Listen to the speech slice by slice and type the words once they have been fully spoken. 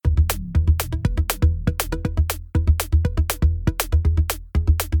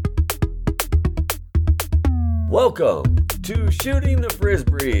Welcome to Shooting the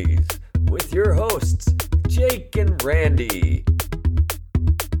Frisbees with your hosts, Jake and Randy.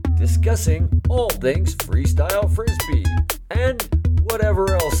 Discussing all things freestyle frisbee and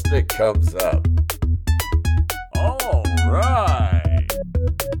whatever else that comes up. All right.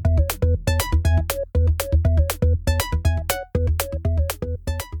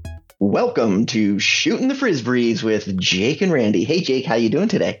 Welcome to Shooting the Frisbees with Jake and Randy. Hey, Jake, how you doing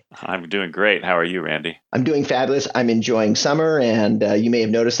today? I'm doing great. How are you, Randy? I'm doing fabulous. I'm enjoying summer, and you may have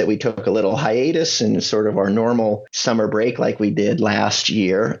noticed that we took a little hiatus in sort of our normal summer break like we did last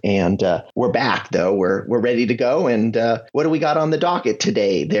year. And we're back, though. We're ready to go. And what do we got on the docket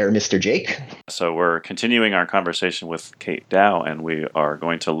today there, Mr. Jake? So we're continuing our conversation with Kate Dow, and we are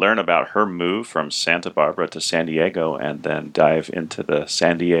going to learn about her move from Santa Barbara to San Diego and then dive into the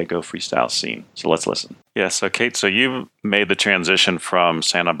San Diego freestyle scene. So let's listen. Yeah, so Kate, so you made the transition from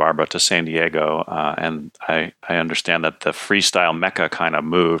Santa Barbara to San Diego, and I understand that the freestyle mecca kind of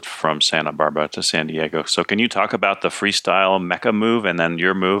moved from Santa Barbara to San Diego. So can you talk about the freestyle mecca move and then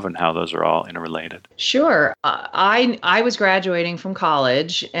your move and how those are all interrelated? Sure. I was graduating from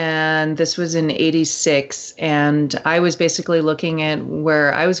college, and this was in '86, and I was basically looking at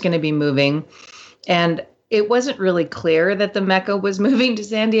where I was going to be moving, and it wasn't really clear that the Mecca was moving to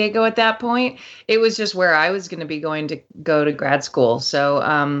San Diego at that point. It was just where I was going to be going to go to grad school. So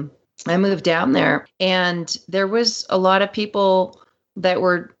I moved down there, and there was a lot of people that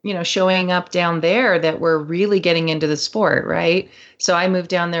were, showing up down there that were really getting into the sport, right? So I moved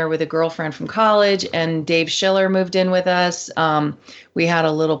down there with a girlfriend from college, and Dave Schiller moved in with us. We had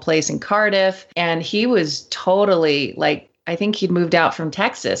a little place in Cardiff, and he was totally I think he'd moved out from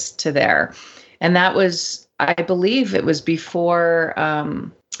Texas to there. And that was, I believe it was before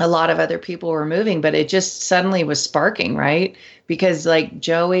a lot of other people were moving, but it just suddenly was sparking, right? Because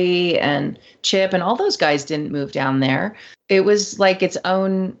Joey and Chip and all those guys didn't move down there. It was like its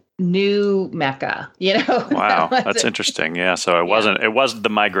own new mecca, Wow, that's interesting. Yeah, so it wasn't the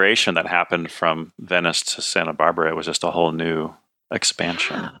migration that happened from Venice to Santa Barbara. It was just a whole new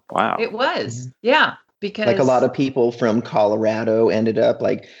expansion. Wow. It was, yeah. Because a lot of people from Colorado ended up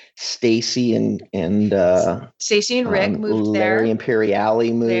Stacy and Rick moved there. Larry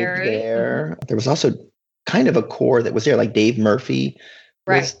Imperiali moved there. There was also kind of a core that was there, like Dave Murphy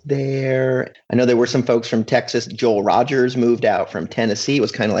was there. I know there were some folks from Texas. Joel Rogers moved out from Tennessee. It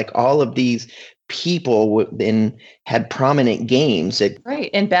was kind of like all of these people then had prominent games.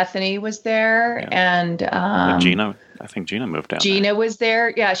 And Bethany was there, and Gina. I think Gina moved down. Gina was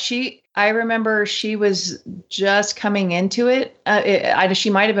there. Yeah, I remember she was just coming into it.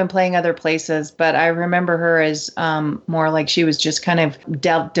 She might have been playing other places, but I remember her as more like she was just kind of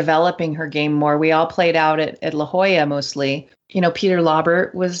developing her game more. We all played out at La Jolla mostly. Peter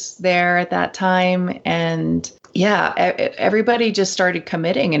Lobert was there at that time. And yeah, everybody just started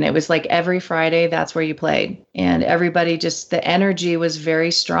committing. And it was like every Friday, that's where you played. And everybody the energy was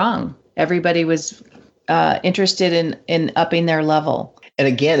very strong. Everybody was interested in upping their level. And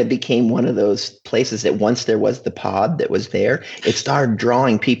again, it became one of those places that once there was the pod that was there, it started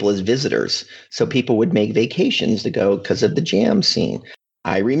drawing people as visitors. So people would make vacations to go because of the jam scene.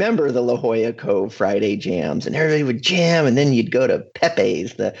 I remember the La Jolla Cove Friday jams, and everybody would jam, and then you'd go to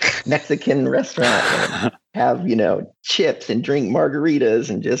Pepe's, the Mexican restaurant, and have, chips and drink margaritas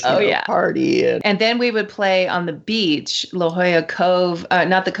and just party. And then we would play on the beach, La Jolla Cove,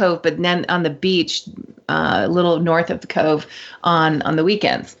 not the Cove, but then on the beach, a little north of the Cove on the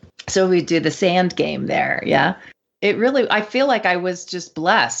weekends. So we'd do the sand game there. Yeah. I feel like I was just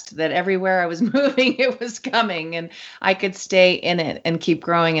blessed that everywhere I was moving, it was coming, and I could stay in it and keep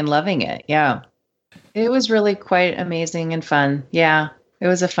growing and loving it. Yeah. It was really quite amazing and fun. Yeah. It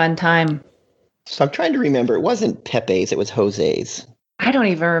was a fun time. So I'm trying to remember. It wasn't Pepe's. It was Jose's. I don't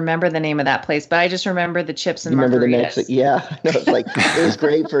even remember the name of that place, but I just remember the chips and margaritas. Yeah. No, it's it was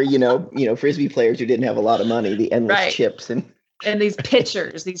great for, Frisbee players who didn't have a lot of money, the endless chips and these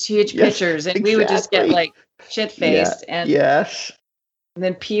pitchers, these huge pitchers. And we would just get shit-faced. Yeah. Yes. And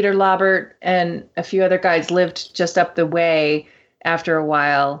then Peter Lobert and a few other guys lived just up the way. After a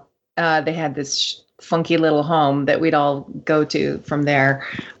while, they had this funky little home that we'd all go to from there.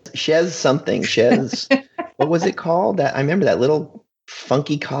 Chez, what was it called? I remember that little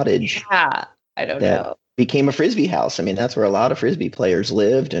funky cottage. Yeah, I don't know. Became a Frisbee house. I mean, that's where a lot of Frisbee players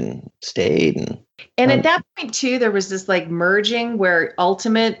lived and stayed. And at that point, too, there was this merging where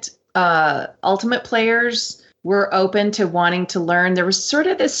ultimate players were open to wanting to learn. There was sort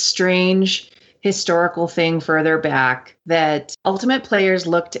of this strange historical thing further back that ultimate players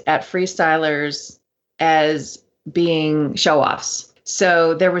looked at freestylers as being show-offs.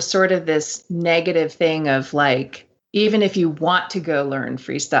 So there was sort of this negative thing of like, even if you want to go learn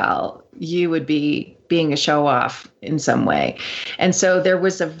freestyle, you would be being a show off in some way. And so there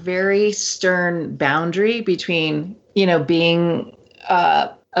was a very stern boundary between, being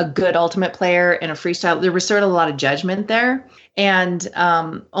a good ultimate player and a freestyle. There was sort of a lot of judgment there. And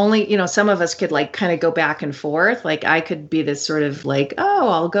only, some of us could like kind of go back and forth. Like I could be this sort of like, oh,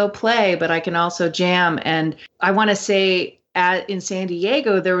 I'll go play, but I can also jam. And I want to say in San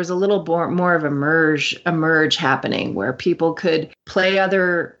Diego, there was a little more of a merge happening where people could play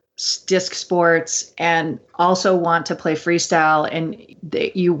other disc sports and also want to play freestyle, and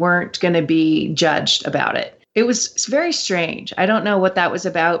you weren't going to be judged about it. It's very strange. I don't know what that was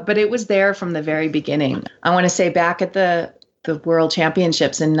about, but it was there from the very beginning. I want to say back at the World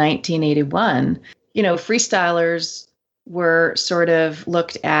Championships in 1981, freestylers were sort of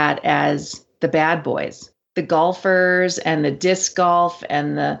looked at as the bad boys, the golfers and the disc golf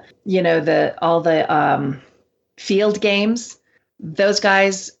and all the field games. Those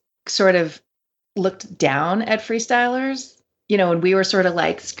guys sort of looked down at freestylers. And we were sort of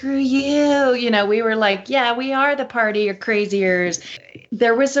like, screw you. We were like, yeah, we are the party or craziers.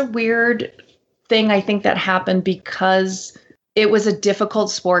 There was a weird thing, I think, that happened because it was a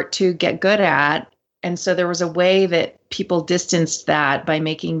difficult sport to get good at. And so there was a way that people distanced that by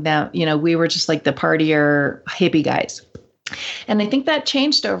making them, we were just like the partier hippie guys. And I think that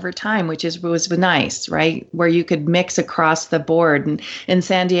changed over time, which was nice, right? Where you could mix across the board. And in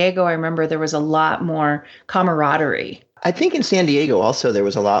San Diego, I remember there was a lot more camaraderie. I think in San Diego also there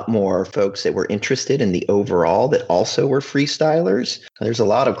was a lot more folks that were interested in the overall that also were freestylers. There's a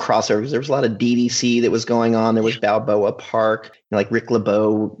lot of crossovers. There was a lot of DDC that was going on. There was Balboa Park, like Rick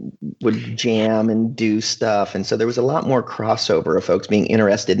LeBeau would jam and do stuff. And so there was a lot more crossover of folks being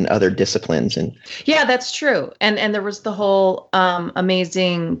interested in other disciplines. And yeah, that's true. And there was the whole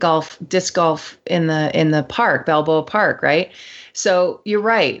amazing disc golf in the park, Balboa Park, right? So you're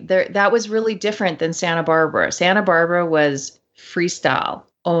right. That was really different than Santa Barbara. Santa Barbara was freestyle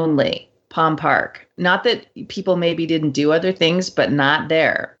only, Palm Park. Not that people maybe didn't do other things, but not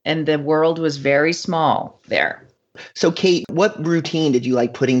there. And the world was very small there. So Kate, what routine did you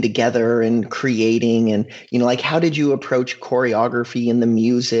like putting together and creating? And, how did you approach choreography and the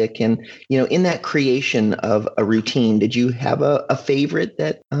music? And, in that creation of a routine, did you have a favorite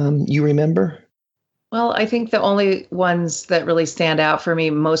that you remember? Well, I think the only ones that really stand out for me,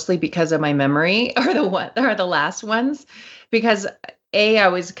 mostly because of my memory, are the last ones. Because I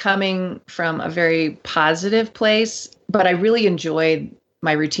was coming from a very positive place, but I really enjoyed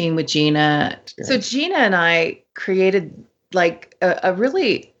my routine with Gina. So Gina and I created like a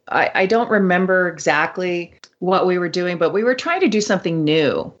really, I don't remember exactly what we were doing, but we were trying to do something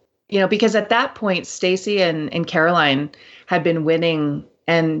new, because at that point, Stacy and Caroline had been winning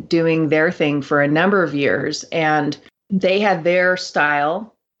and doing their thing for a number of years, and they had their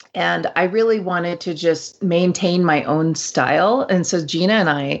style. And I really wanted to just maintain my own style. And so Gina and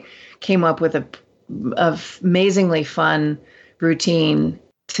I came up with a amazingly fun routine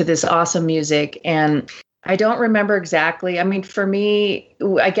to this awesome music. And I don't remember exactly. I mean, for me,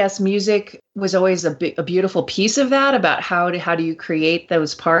 I guess music was always a beautiful piece of that, about how do you create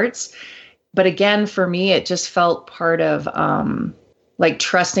those parts. But again, for me, it just felt part of like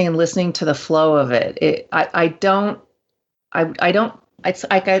trusting and listening to the flow of it. It's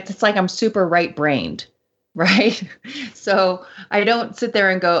like I'm super right-brained, right? So I don't sit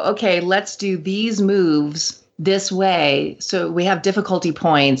there and go, okay, let's do these moves this way, so we have difficulty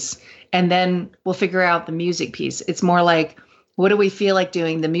points, and then we'll figure out the music piece. It's more like, what do we feel like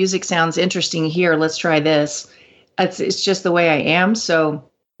doing? The music sounds interesting here. Let's try this. It's just the way I am. So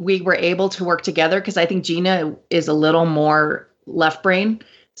we were able to work together because I think Gina is a little more left brain.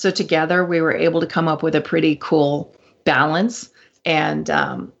 So together we were able to come up with a pretty cool balance. And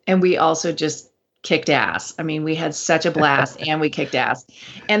we also just kicked ass. I mean, we had such a blast and we kicked ass.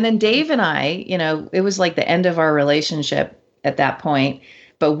 And then Dave and I, it was like the end of our relationship at that point,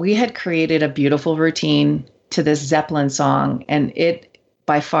 but we had created a beautiful routine to this Zeppelin song. And it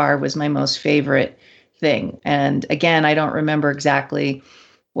by far was my most favorite thing. And again, I don't remember exactly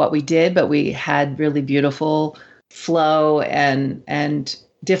what we did, but we had really beautiful flow and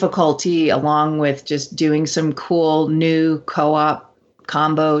difficulty, along with just doing some cool new co-op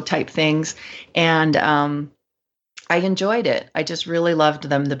combo type things. And I enjoyed it. I just really loved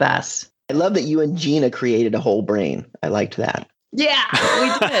them the best. I love that you and Gina created a whole brain. I liked that. Yeah,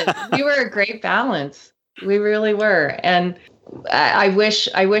 we did. We were a great balance. We really were. And I wish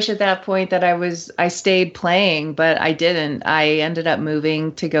at that point that I stayed playing, but I didn't. I ended up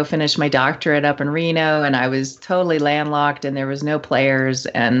moving to go finish my doctorate up in Reno, and I was totally landlocked and there was no players,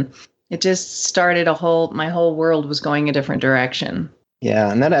 and it just started my whole world was going a different direction.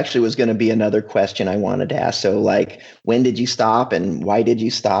 Yeah, and that actually was going to be another question I wanted to ask. So, like, when did you stop, and why did you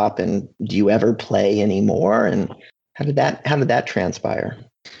stop, and do you ever play anymore? And how did that transpire?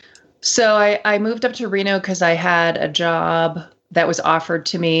 So I moved up to Reno because I had a job that was offered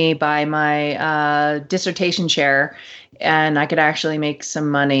to me by my dissertation chair, and I could actually make some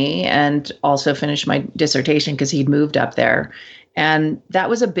money and also finish my dissertation because he'd moved up there. And that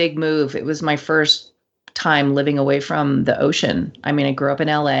was a big move. It was my first time living away from the ocean. I mean, I grew up in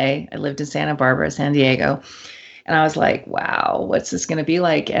LA. I lived in Santa Barbara, San Diego. And I was like, wow, what's this going to be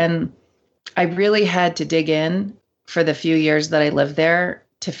like? And I really had to dig in for the few years that I lived there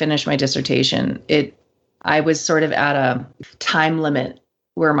to finish my dissertation. I was sort of at a time limit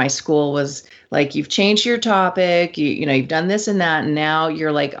where my school was like, you've changed your topic, you've done this and that, and now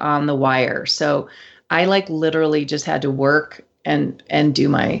you're like on the wire. So I like literally just had to work and do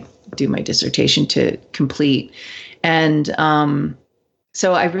my dissertation to complete. And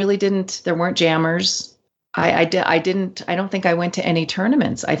so I really didn't, there weren't jammers. I don't think I went to any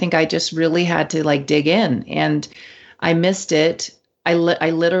tournaments. I think I just really had to like dig in, and I missed it. I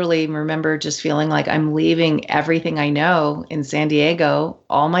literally remember just feeling like I'm leaving everything I know in San Diego,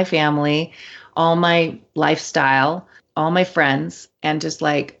 all my family, all my lifestyle, all my friends, and just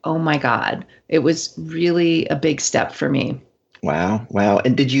like, oh my God, it was really a big step for me. Wow.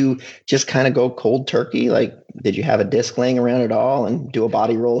 And did you just kind of go cold turkey? Like, did you have a disc laying around at all and do a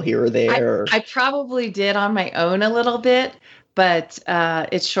body roll here or there? I probably did on my own a little bit, but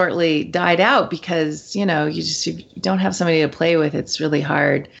it shortly died out because, you don't have somebody to play with. It's really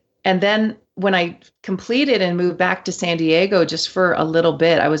hard. And then when I completed and moved back to San Diego just for a little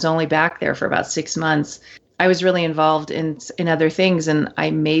bit, I was only back there for about 6 months. I was really involved in other things, and I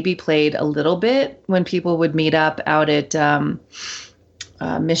maybe played a little bit when people would meet up out at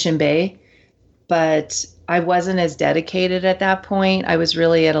Mission Bay, but I wasn't as dedicated at that point. I was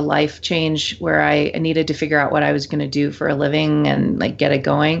really at a life change where I needed to figure out what I was going to do for a living and like get it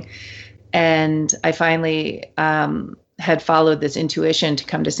going. And I finally had followed this intuition to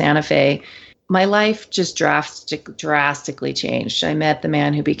come to Santa Fe. My life just drastically changed. I met the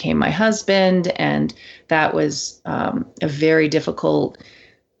man who became my husband, and that was a very difficult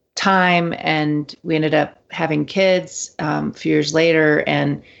time. And we ended up having kids a few years later,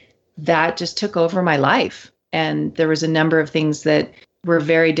 and that just took over my life. And there was a number of things that were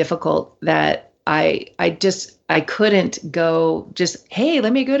very difficult that I couldn't go just, hey,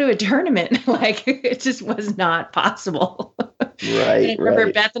 let me go to a tournament. Like, it just was not possible. Right. I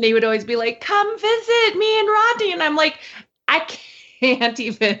remember Bethany would always be like, come visit me and Rodney. And I'm like, I can't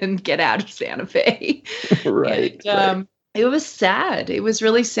even get out of Santa Fe. Right. And, it was sad. It was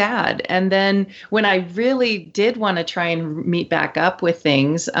really sad. And then when I really did want to try and meet back up with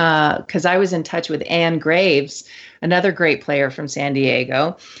things, because I was in touch with Ann Graves, another great player from San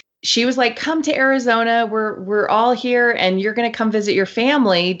Diego. She was like, come to Arizona. We're all here and you're going to come visit your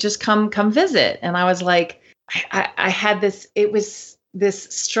family. Just come visit. And I was like, I had this, it was this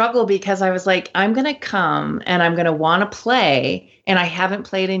struggle because I was like, I'm going to come and I'm going to want to play. And I haven't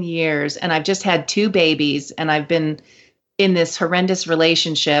played in years. And I've just had 2 babies and I've been in this horrendous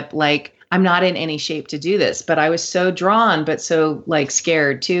relationship. Like, I'm not in any shape to do this, but I was so drawn, but so like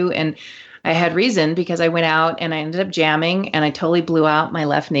scared too. And I had reason because I went out and I ended up jamming and I totally blew out my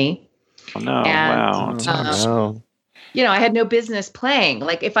left knee. Oh, no. And, Wow. I had no business playing.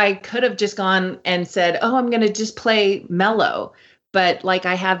 Like, if I could have just gone and said, oh, I'm going to just play mellow. But like,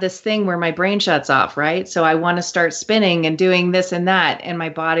 I have this thing where my brain shuts off, right? So I want to start spinning and doing this and that. And my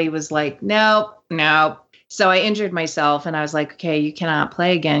body was like, nope. So I injured myself and I was like, okay, you cannot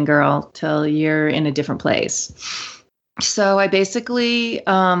play again, girl, till you're in a different place. So I basically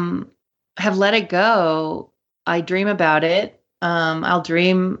have let it go. I dream about it. I'll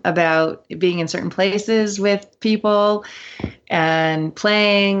dream about being in certain places with people and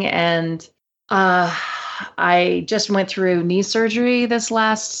playing. And I just went through knee surgery this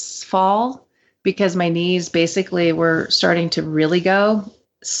last fall because my knees basically were starting to really go.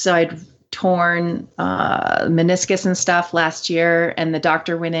 So I'd torn meniscus and stuff last year, and the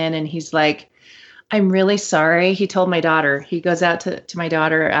doctor went in and he's like, I'm really sorry. He told my daughter, he goes out to my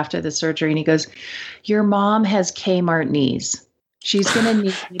daughter after the surgery and he goes, your mom has Kmart knees. She's going to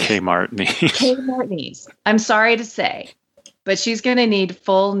need Kmart knees. Kmart knees. I'm sorry to say, but she's going to need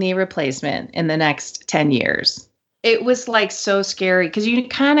full knee replacement in the next 10 years. it was like so scary because you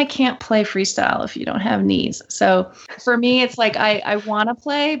kind of can't play freestyle if you don't have knees. So for me, it's like I want to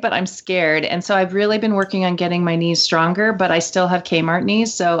play, but I'm scared. And so I've really been working on getting my knees stronger, but I still have Kmart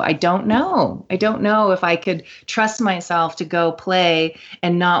knees. So I don't know. I don't know if I could trust myself to go play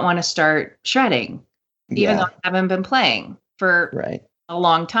and not want to start shredding, even though I haven't been playing for a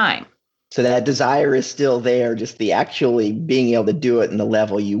long time. So that desire is still there. Just the actually being able to do it in the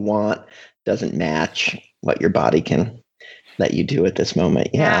level you want doesn't match what your body can let you do at this moment.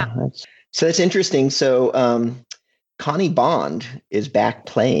 Yeah. So that's interesting. So Connie Bond is back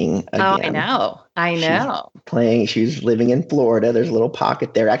playing again. Oh, I know. She's living in Florida. There's a little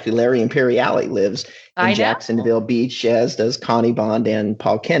pocket there. Actually, Larry Imperiale lives in Jacksonville Beach, as does Connie Bond and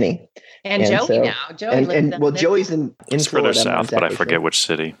Paul Kenny. And Joey now. Joey's in it's Florida. Further south, but I forget which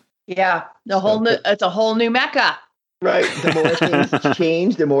city. Yeah, it's a whole new Mecca. Right. The more things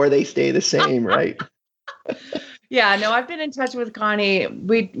change, the more they stay the same, right? Yeah, no, I've been in touch with Connie.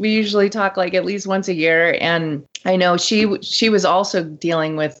 We usually talk like at least once a year, and I know she was also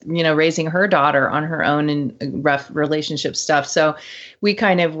dealing with, raising her daughter on her own and rough relationship stuff. So we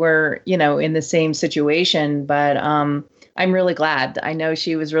kind of were, in the same situation, but I'm really glad. I know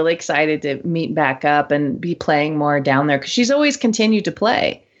she was really excited to meet back up and be playing more down there because she's always continued to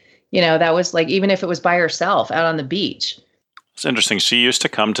play. That was like, even if it was by herself out on the beach. It's interesting. She used to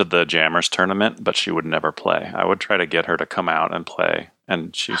come to the Jammers tournament, but she would never play. I would try to get her to come out and play.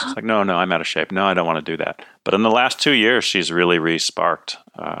 And she's just like, no, I'm out of shape. No, I don't want to do that. But in the last 2 years, she's really re-sparked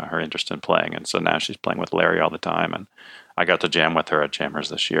her interest in playing. And so now she's playing with Larry all the time. And I got to jam with her at Jammers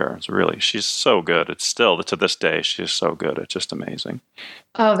this year. She's so good. It's still, to this day, she's so good. It's just amazing.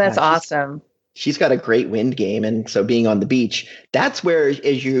 Oh, that's awesome. She's got a great wind game, and so being on the beach, that's where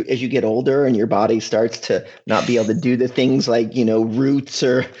as you get older and your body starts to not be able to do the things like roots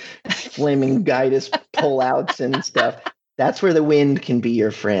or flaming guidus pullouts and stuff. That's where the wind can be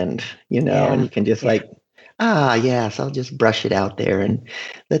your friend, and you can just yes, I'll just brush it out there and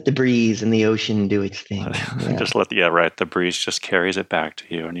let the breeze and the ocean do its thing. Yeah. Just the breeze just carries it back to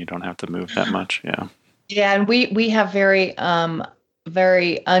you, and you don't have to move that much. Yeah. Yeah, and we have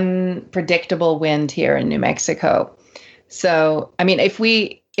very unpredictable wind here in New Mexico. So, I mean, if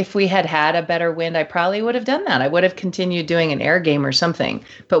we had a better wind, I probably would have done that. I would have continued doing an air game or something,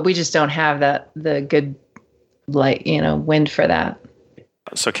 but we just don't have the good wind for that.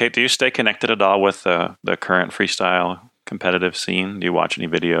 So, Kate, do you stay connected at all with the current freestyle competitive scene? Do you watch any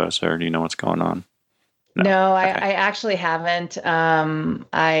videos, or do you know what's going on? No, okay. I actually haven't.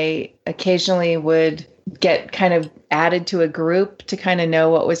 I occasionally would get kind of added to a group to kind of know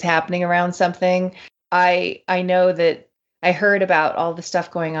what was happening around something. I know that I heard about all the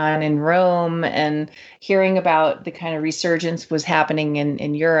stuff going on in Rome and hearing about the kind of resurgence was happening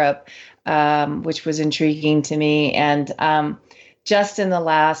in Europe, which was intriguing to me. And just in the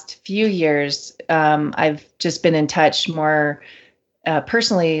last few years, I've just been in touch more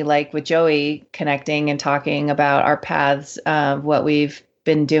personally, like with Joey, connecting and talking about our paths, what we've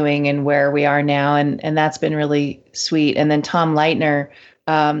been doing and where we are now. And that's been really sweet. And then Tom Leitner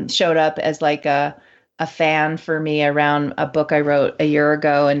showed up as like a fan for me around a book I wrote a year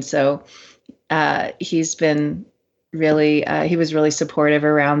ago. And so he's been really, he was really supportive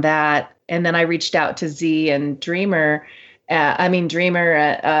around that. And then I reached out to Z and Dreamer. He goes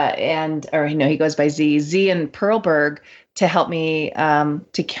by Z and Perlberg to help me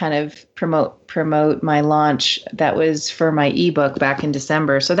to kind of promote my launch that was for my ebook back in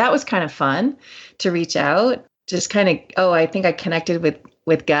December. So that was kind of fun to reach out. Just kind of, I think I connected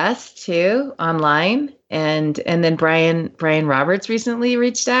with Gus too online, and then Brian Roberts recently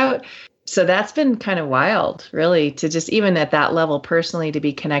reached out. So that's been kind of wild, really, to just even at that level personally to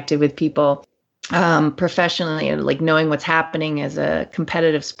be connected with people professionally and like knowing what's happening as a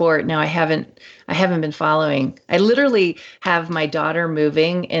competitive sport. Now I haven't been following. I literally have my daughter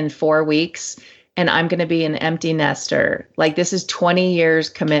moving in 4 weeks and I'm going to be an empty nester. Like this is 20 years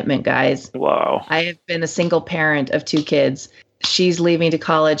commitment, guys. Wow. I have been a single parent of 2 kids. She's leaving to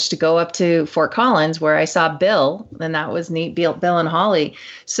college to go up to Fort Collins where I saw Bill, and that was neat. Bill and Holly.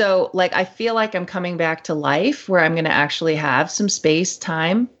 So like, I feel like I'm coming back to life where I'm going to actually have some space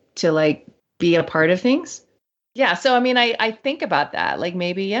time to like be a part of things. Yeah. So, I mean, I think about that. Like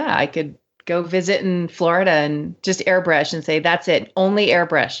maybe, I could go visit in Florida and just airbrush and say, that's it. Only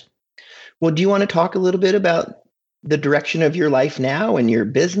airbrush. Well, do you want to talk a little bit about the direction of your life now and your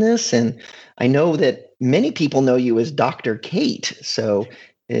business? And I know that many people know you as Dr. Kate. So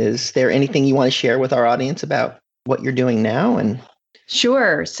is there anything you want to share with our audience about what you're doing now? And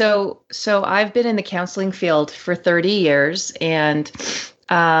Sure. So I've been in the counseling field for 30 years, and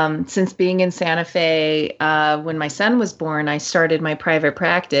since being in Santa Fe, when my son was born, I started my private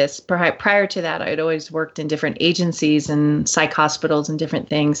practice. Prior to that, I'd always worked in different agencies and psych hospitals and different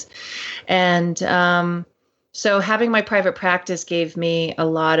things. And so having my private practice gave me a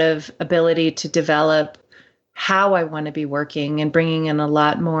lot of ability to develop how I want to be working and bringing in a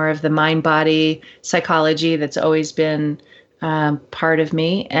lot more of the mind-body psychology that's always been part of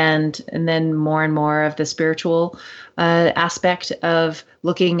me, and then more and more of the spiritual aspect of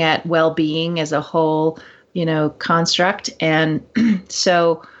looking at well-being as a whole, construct. And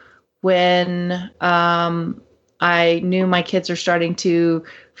so when I knew my kids are starting to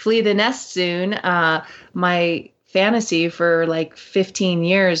flee the nest soon, my fantasy for like 15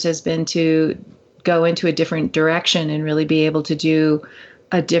 years has been to go into a different direction and really be able to do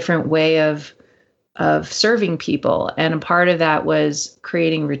a different way of serving people. And a part of that was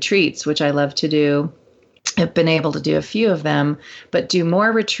creating retreats, which I love to do. I've been able to do a few of them, but do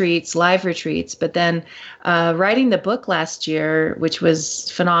more retreats, live retreats. But then writing the book last year, which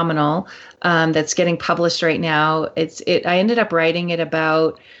was phenomenal, that's getting published right now. I ended up writing it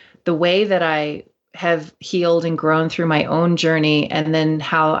about the way that I have healed and grown through my own journey, and then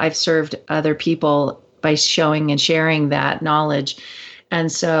how I've served other people by showing and sharing that knowledge. And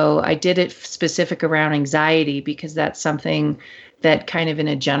so I did it specific around anxiety, because that's something that kind of in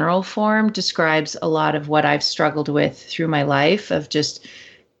a general form describes a lot of what I've struggled with through my life, of just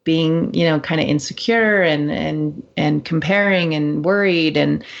being, kind of insecure and comparing and worried,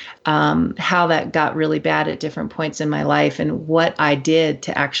 and how that got really bad at different points in my life, and what I did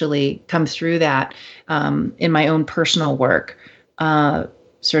to actually come through that in my own personal work,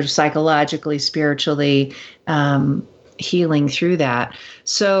 sort of psychologically, spiritually, healing through that.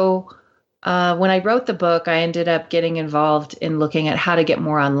 So when I wrote the book, I ended up getting involved in looking at how to get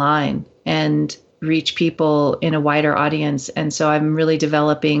more online and reach people in a wider audience. And so I'm really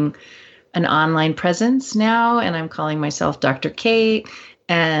developing an online presence now, and I'm calling myself Dr. Kate.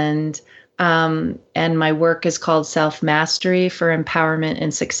 And my work is called Self Mastery for Empowerment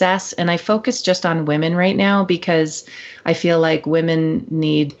and Success. And I focus just on women right now, because I feel like women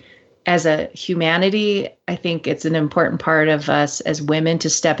need, as a humanity, I think it's an important part of us as women to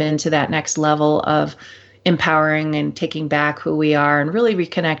step into that next level of empowering and taking back who we are, and really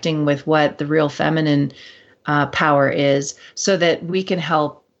reconnecting with what the real feminine power is, so that we can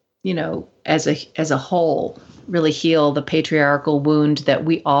help, as a whole, really heal the patriarchal wound that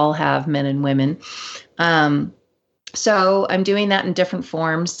we all have, men and women. So I'm doing that in different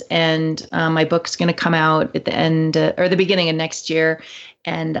forms, and my book's going to come out at the end or the beginning of next year.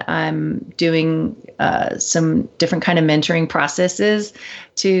 And I'm doing some different kind of mentoring processes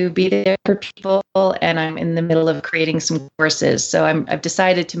to be there for people. And I'm in the middle of creating some courses. So I've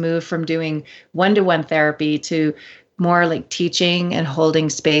decided to move from doing one-to-one therapy to more like teaching and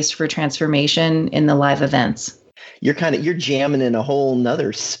holding space for transformation in the live events. You're jamming in a whole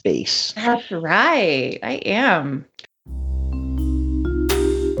nother space. That's right. I am.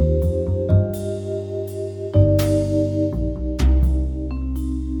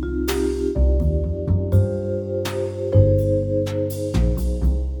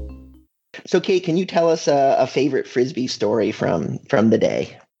 So, Kate, can you tell us a favorite Frisbee story from the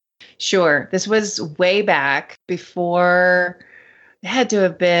day? Sure. This was way back before, it had to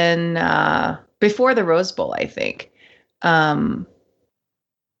have been before the Rose Bowl, I think. And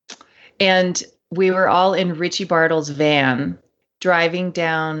we were all in Richie Bartle's van driving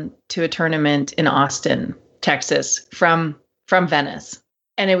down to a tournament in Austin, Texas, from Venice.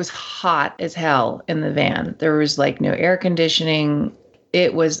 And it was hot as hell in the van. There was like no air conditioning.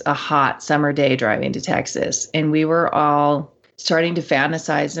 It was a hot summer day driving to Texas. And we were all starting to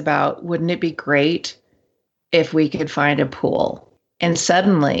fantasize about, wouldn't it be great if we could find a pool? And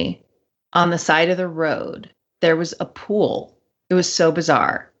suddenly, on the side of the road, there was a pool. It was so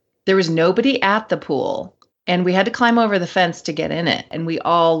bizarre. There was nobody at the pool, and we had to climb over the fence to get in it. And we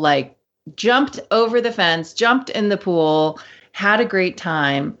all like jumped over the fence, jumped in the pool, had a great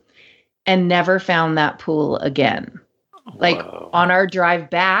time, and never found that pool again. Like, whoa. On our drive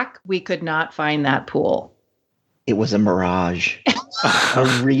back, we could not find that pool. It was a mirage,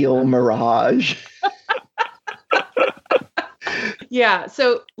 a real mirage. Yeah.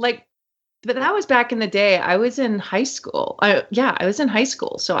 So but that was back in the day. I was in high school. I was in high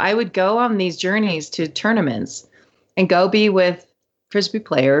school. So I would go on these journeys to tournaments and go be with Frisbee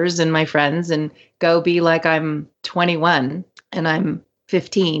players and my friends, and go be like I'm 21 and I'm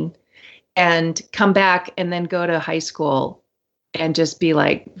 15. And come back and then go to high school and just be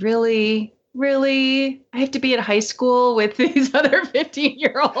like, really? I have to be at high school with these other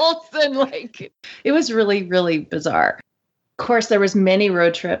 15-year-olds? And like, it was really, really bizarre. course, there was many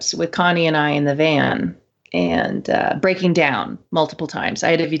road trips with Connie and I in the van and breaking down multiple times.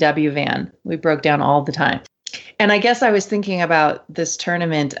 I had a VW van. We broke down all the time. And I guess I was thinking about this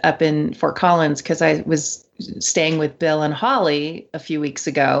tournament up in Fort Collins because I was staying with Bill and Holly a few weeks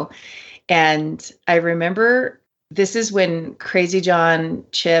ago. And I remember this is when Crazy John,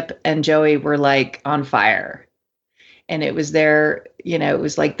 Chip, and Joey were like on fire. And it was their, it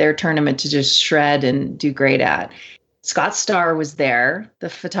was like their tournament to just shred and do great at. Scott Starr was there, the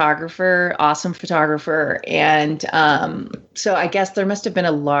photographer, awesome photographer. And so I guess there must have been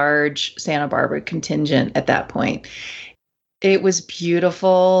a large Santa Barbara contingent at that point. It was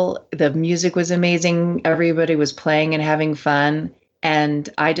beautiful. The music was amazing. Everybody was playing and having fun. And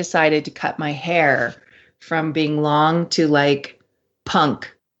I decided to cut my hair from being long to like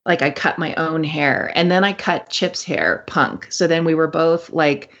punk. Like I cut my own hair. And then I cut Chip's hair punk. So then we were both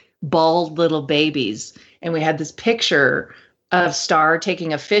like bald little babies. And we had this picture of Star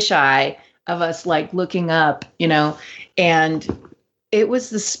taking a fisheye of us like looking up, and it was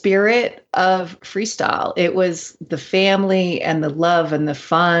the spirit of freestyle. It was the family and the love and the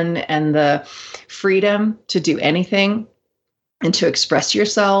fun and the freedom to do anything and to express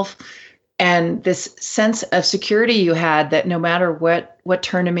yourself. And this sense of security you had that no matter what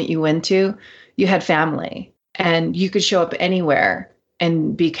tournament you went to, you had family and you could show up anywhere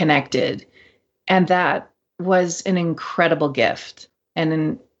and be connected. And that was an incredible gift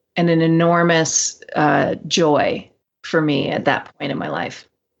and an enormous joy for me at that point in my life.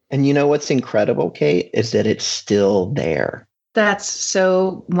 And you know what's incredible, Kate, is that it's still there. That's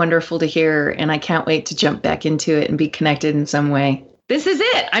so wonderful to hear. And I can't wait to jump back into it and be connected in some way. This is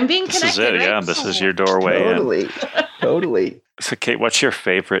it. I'm being connected. This is it, right? yeah. This is your doorway Totally. in. Totally. So, Kate, what's your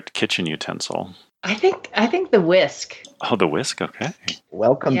favorite kitchen utensil? I think the whisk. Oh, the whisk. Okay.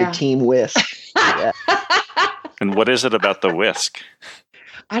 Welcome to Team Whisk. Yeah. And what is it about the whisk?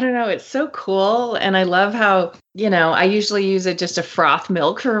 I don't know. It's so cool. And I love how, I usually use it just to froth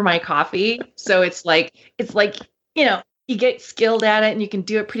milk for my coffee. So it's like, you get skilled at it and you can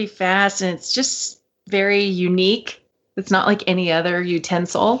do it pretty fast. And it's just very unique. It's not like any other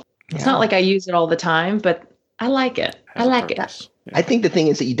utensil. It's not like I use it all the time, but I like it. I like it. Yeah. I think the thing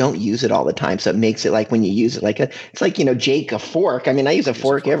is that you don't use it all the time. So it makes it like when you use it, it's like, Jake, a fork. I mean, I use a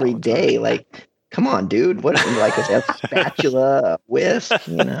fork every day. Like, come on, dude. What like a spatula, a whisk,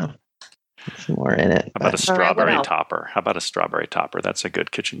 It's more in it. How about a strawberry topper? How about a strawberry topper? That's a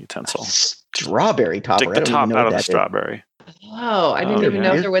good kitchen utensil. Strawberry topper. Take the top out of the strawberry. Oh, I didn't even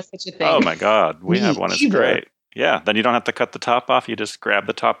know there was such a thing. Oh my God. We have one. It's great. Yeah. Then you don't have to cut the top off. You just grab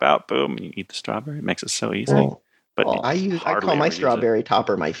the top out. Boom. You eat the strawberry. It makes it so easy. Oh. But I call my strawberry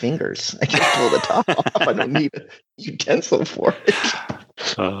topper my fingers. I just pull the top off. I don't need a utensil for it.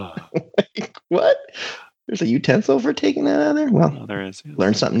 Like, what? There's a utensil for taking that out of there? Well, there is.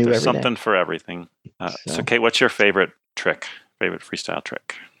 Learn something new every day. Something for everything. So, Kate, what's your favorite trick? Favorite freestyle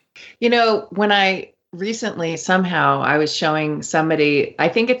trick? When I recently somehow I was showing somebody, I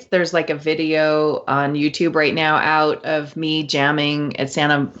think there's like a video on YouTube right now out of me jamming at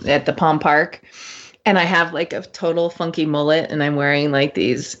the Palm Park. And I have like a total funky mullet and I'm wearing like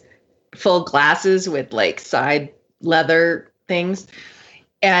these full glasses with like side leather things.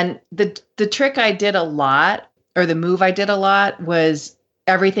 And the trick I did a lot, or the move I did a lot, was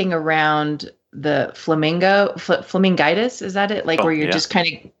everything around the flamingitis. Is that it? Like where you just kind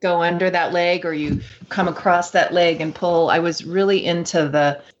of go under that leg or you come across that leg and pull. I was really into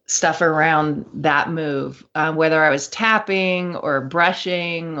the stuff around that move, whether I was tapping or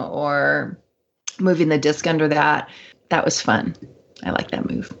brushing or moving the disc under that. That was fun. I like that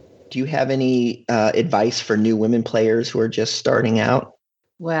move. Do you have any advice for new women players who are just starting out?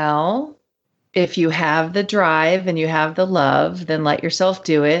 Well, if you have the drive and you have the love, then let yourself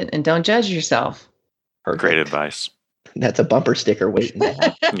do it and don't judge yourself. Perfect. Great advice. That's a bumper sticker waiting to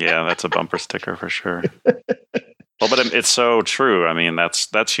happen. Yeah, that's a bumper sticker for sure. Well, but it's so true. I mean,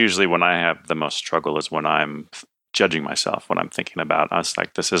 that's usually when I have the most struggle, is when I'm judging myself, when I'm thinking about us,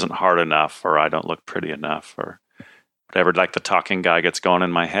 like this isn't hard enough, or I don't look pretty enough, or whatever. Like the talking guy gets going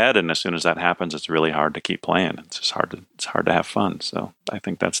in my head, and as soon as that happens, it's really hard to keep playing. It's hard to have fun. So I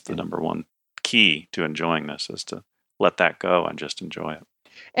think that's the number one key to enjoying this, is to let that go and just enjoy it.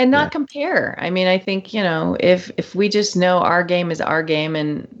 And not compare. I mean, I think, if we just know our game is our game,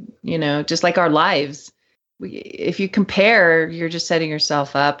 and, just like our lives, if you compare, you're just setting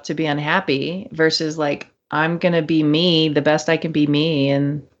yourself up to be unhappy versus like, I'm going to be me, the best I can be me.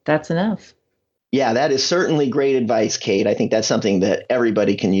 And that's enough. Yeah, that is certainly great advice, Kate. I think that's something that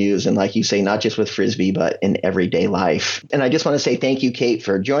everybody can use. And like you say, not just with Frisbee, but in everyday life. And I just want to say thank you, Kate,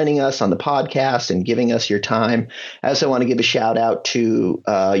 for joining us on the podcast and giving us your time. I also want to give a shout out to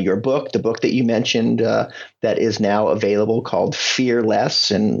your book, the book that you mentioned that is now available called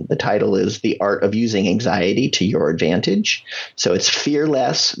Fearless. And the title is The Art of Using Anxiety to Your Advantage. So it's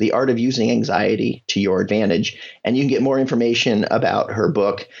Fearless, The Art of Using Anxiety to Your Advantage. And you can get more information about her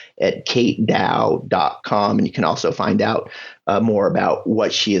book at katedow.com. And you can also find out more about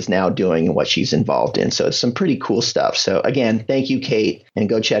what she is now doing and what she's involved in. So it's some pretty cool stuff. So again, thank you, Kate, and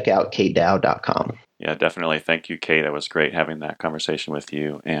go check out katedow.com. Yeah, definitely. Thank you, Kate. It was great having that conversation with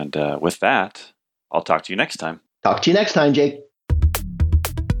you. And with that, I'll talk to you next time. Talk to you next time, Jake.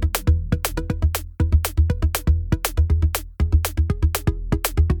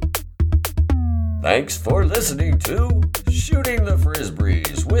 Thanks for listening to Shooting the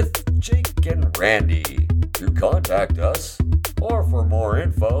Frisbees with Jake and Randy. To contact us or for more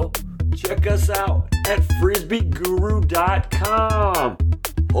info, check us out at frisbeeguru.com.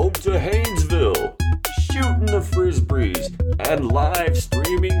 Home to Haynesville, shooting the Frisbees, and live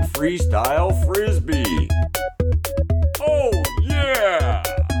streaming freestyle Frisbee.